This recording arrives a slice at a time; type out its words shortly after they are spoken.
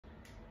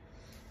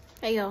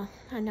Hey y'all,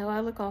 I know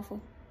I look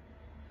awful.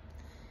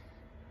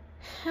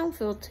 I don't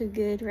feel too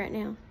good right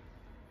now.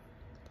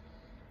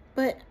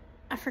 But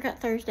I forgot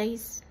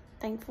Thursday's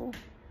thankful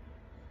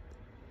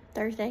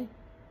Thursday. And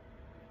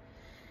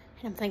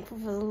I'm thankful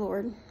for the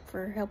Lord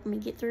for helping me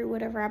get through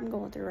whatever I'm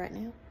going through right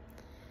now.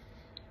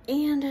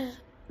 And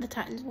the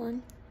Titans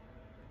won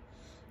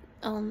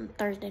on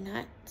Thursday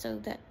night, so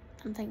that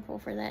I'm thankful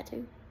for that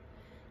too.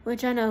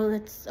 Which I know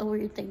that's a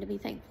weird thing to be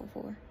thankful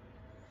for.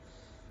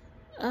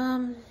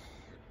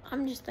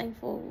 I'm just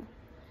thankful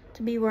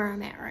to be where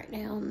I'm at right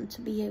now and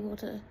to be able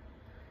to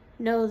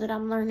know that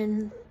I'm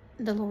learning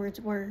the Lord's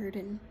word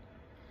and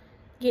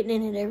getting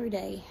in it every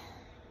day.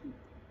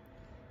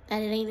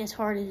 That it ain't as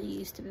hard as it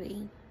used to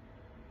be.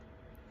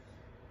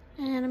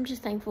 And I'm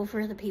just thankful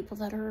for the people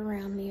that are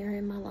around me or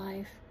in my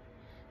life.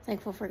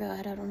 Thankful for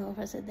God. I don't know if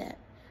I said that.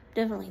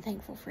 Definitely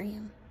thankful for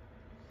Him.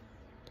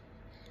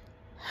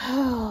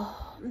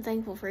 Oh, I'm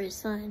thankful for His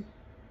Son.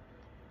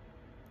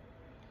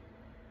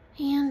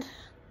 And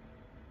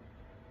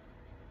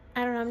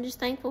I don't know, I'm just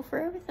thankful for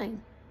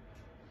everything.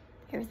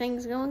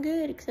 Everything's going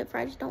good, except for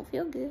I just don't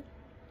feel good.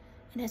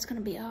 And that's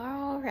going to be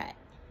alright.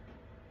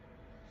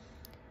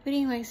 But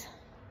anyways,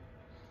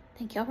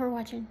 thank y'all for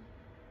watching.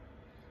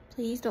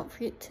 Please don't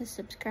forget to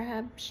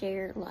subscribe,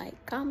 share, like,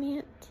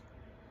 comment.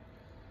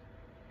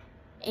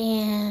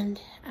 And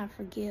I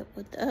forget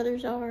what the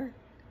others are.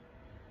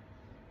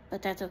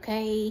 But that's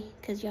okay,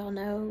 because y'all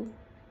know.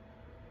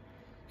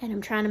 And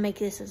I'm trying to make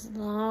this as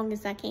long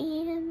as I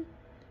can.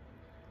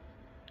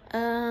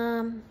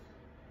 I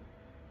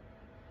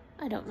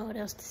don't know what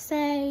else to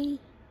say.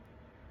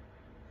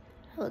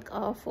 I look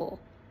awful.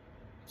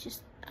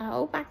 Just, I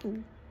hope I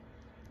can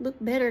look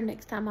better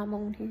next time I'm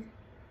on here.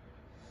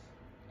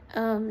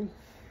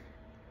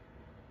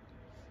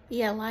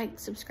 Yeah, like,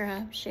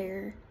 subscribe,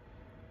 share,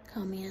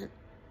 comment,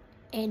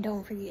 and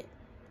don't forget,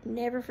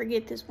 never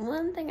forget this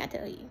one thing I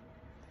tell you,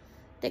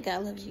 that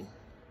God loves you.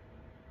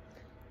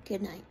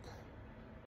 Good night.